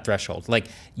cross that threshold. Like,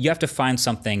 you have to find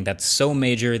something that's so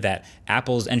major that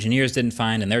Apple's engineers didn't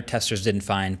find and their testers didn't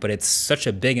find, but it's such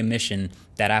a big omission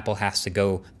that Apple has to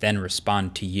go then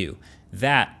respond to you.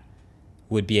 That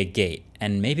would be a gate.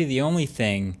 And maybe the only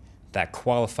thing that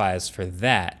qualifies for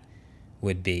that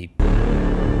would be...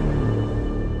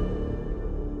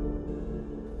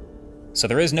 So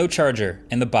there is no charger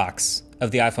in the box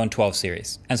of the iPhone 12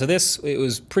 series. And so it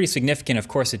was pretty significant. Of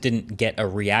course, it didn't get a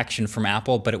reaction from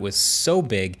Apple, but it was so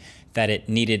big that it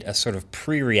needed a sort of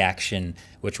pre-reaction,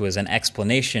 which was an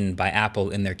explanation by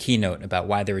Apple in their keynote about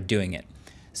why they were doing it.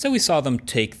 So we saw them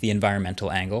take the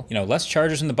environmental angle. You know, less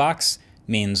chargers in the box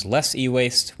means less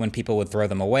e-waste when people would throw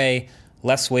them away,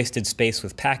 less wasted space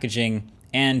with packaging,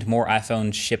 and more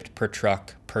iPhones shipped per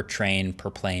truck, per train, per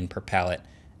plane, per pallet.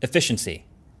 Efficiency.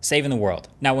 Saving the world.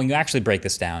 Now, when you actually break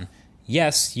this down,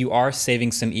 yes, you are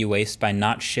saving some e-waste by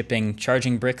not shipping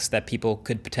charging bricks that people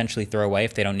could potentially throw away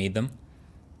if they don't need them.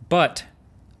 But,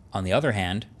 on the other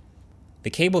hand, the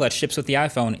cable that ships with the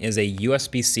iPhone is a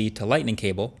USB-C to Lightning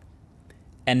cable,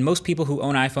 and most people who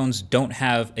own iPhones don't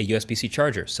have a USB-C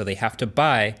charger, so they have to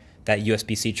buy that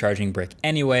USB-C charging brick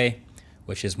anyway,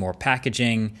 which is more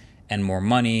packaging and more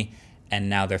money, and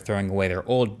now they're throwing away their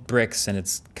old bricks, and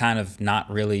it's kind of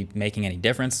not really making any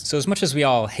difference. So as much as we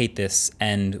all hate this,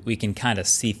 and we can kind of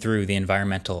see through the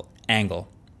environmental angle,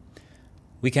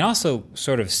 we can also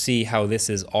sort of see how this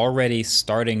is already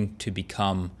starting to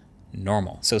become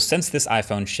normal. So since this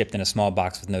iPhone shipped in a small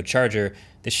box with no charger,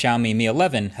 the Xiaomi Mi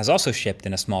 11 has also shipped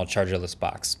in a small chargerless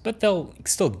box, but they'll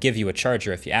still give you a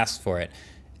charger if you ask for it.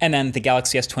 And then the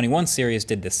Galaxy S21 series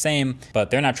did the same,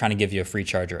 but they're not trying to give you a free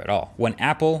charger at all. When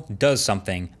Apple does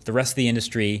something, the rest of the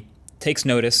industry takes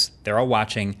notice, they're all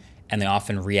watching, and they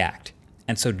often react.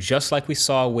 And so just like we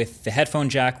saw with the headphone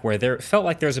jack, where it felt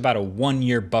like there was about a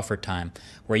 1-year buffer time,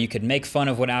 where you could make fun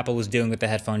of what Apple was doing with the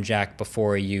headphone jack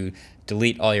before you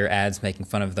delete all your ads making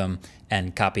fun of them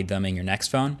and copied them in your next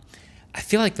phone. I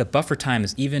feel like the buffer time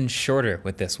is even shorter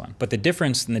with this one. But the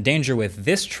difference and the danger with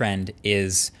this trend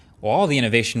is Well, all the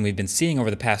innovation we've been seeing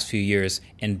over the past few years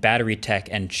in battery tech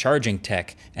and charging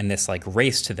tech and this like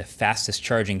race to the fastest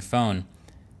charging phone,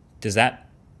 does that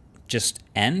just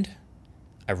end?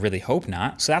 I really hope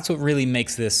not. So that's what really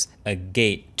makes this a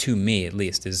gate, to me at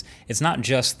least, is it's not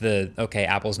just the, okay,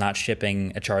 Apple's not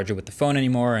shipping a charger with the phone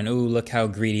anymore and ooh, look how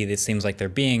greedy this seems like they're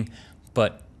being,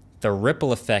 but the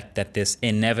ripple effect that this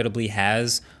inevitably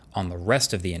has on the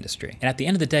rest of the industry. And at the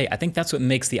end of the day, I think that's what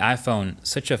makes the iPhone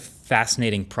such a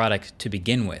fascinating product to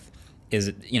begin with.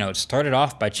 Is, you know, it started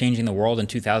off by changing the world in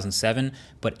 2007,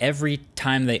 but every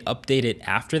time they update it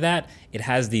after that, it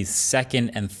has these second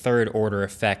and third order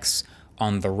effects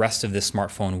on the rest of the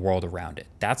smartphone world around it.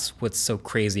 That's what's so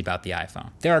crazy about the iPhone.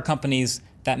 There are companies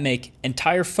that make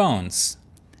entire phones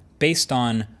based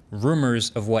on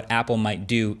rumors of what Apple might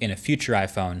do in a future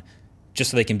iPhone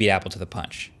just so they can beat Apple to the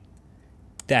punch.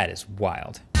 That is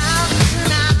wild.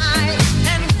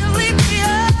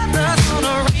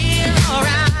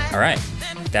 All right,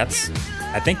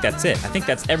 I think that's it. I think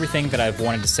that's everything that I've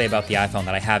wanted to say about the iPhone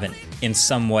that I haven't in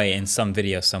some way, in some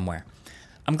video somewhere.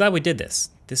 I'm glad we did this.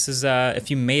 This is, if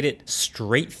you made it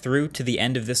straight through to the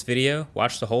end of this video,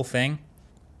 watch the whole thing,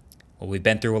 well, we've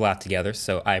been through a lot together,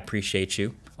 so I appreciate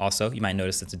you. Also, you might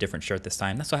notice it's a different shirt this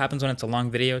time. That's what happens when it's a long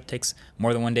video. It takes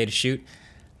more than one day to shoot.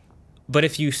 But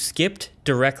if you skipped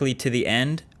directly to the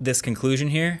end, this conclusion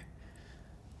here,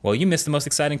 well, you missed the most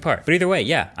exciting part. But either way,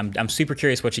 yeah, I'm super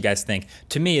curious what you guys think.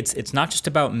 To me, it's not just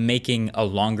about making a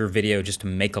longer video just to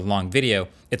make a long video.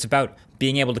 It's about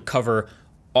being able to cover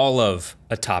all of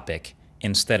a topic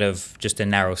instead of just a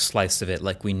narrow slice of it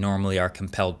like we normally are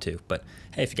compelled to. But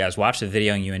hey, if you guys watched the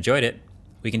video and you enjoyed it,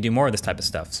 we can do more of this type of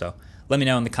stuff. So let me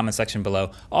know in the comment section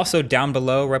below. Also, down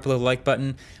below, right below the like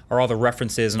button, are all the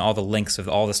references and all the links of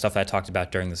all the stuff I talked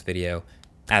about during this video,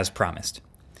 as promised.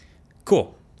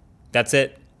 Cool. That's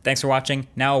it. Thanks for watching.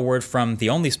 Now a word from the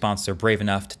only sponsor brave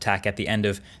enough to tack at the end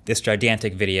of this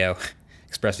gigantic video,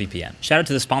 ExpressVPN. Shout out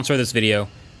to the sponsor of this video,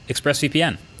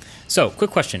 ExpressVPN. So, quick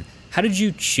question. How did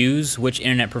you choose which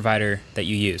internet provider that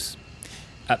you use?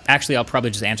 Actually, I'll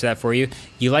probably just answer that for you.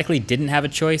 You likely didn't have a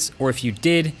choice, or if you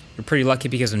did, you're pretty lucky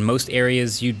because in most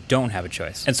areas you don't have a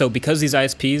choice. And so because these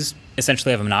ISPs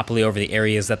essentially have a monopoly over the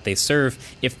areas that they serve,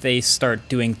 if they start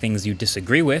doing things you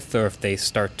disagree with, or if they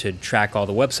start to track all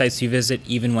the websites you visit,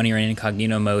 even when you're in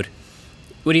incognito mode,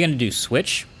 what are you gonna do,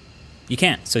 switch? You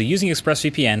can't. So using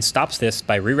ExpressVPN stops this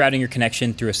by rerouting your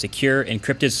connection through a secure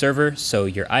encrypted server so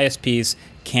your ISPs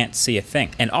can't see a thing.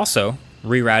 And also,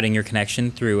 rerouting your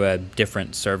connection through a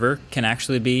different server can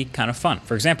actually be kind of fun.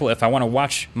 For example, if I want to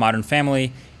watch Modern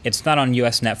Family, it's not on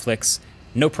US Netflix,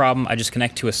 no problem, I just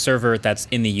connect to a server that's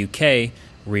in the UK,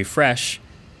 refresh,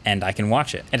 and I can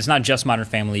watch it. And it's not just Modern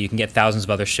Family, you can get thousands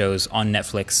of other shows on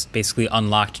Netflix, basically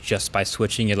unlocked just by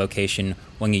switching your location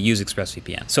when you use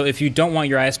ExpressVPN. So if you don't want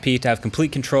your ISP to have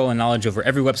complete control and knowledge over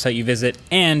every website you visit,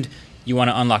 and you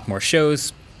want to unlock more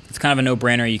shows, it's kind of a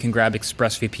no-brainer. You can grab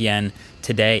ExpressVPN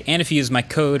today. And if you use my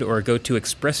code or go to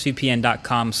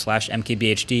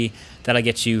expressvpn.com/mkbhd, that'll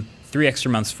get you 3 extra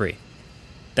months free.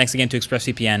 Thanks again to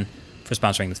ExpressVPN for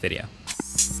sponsoring this video.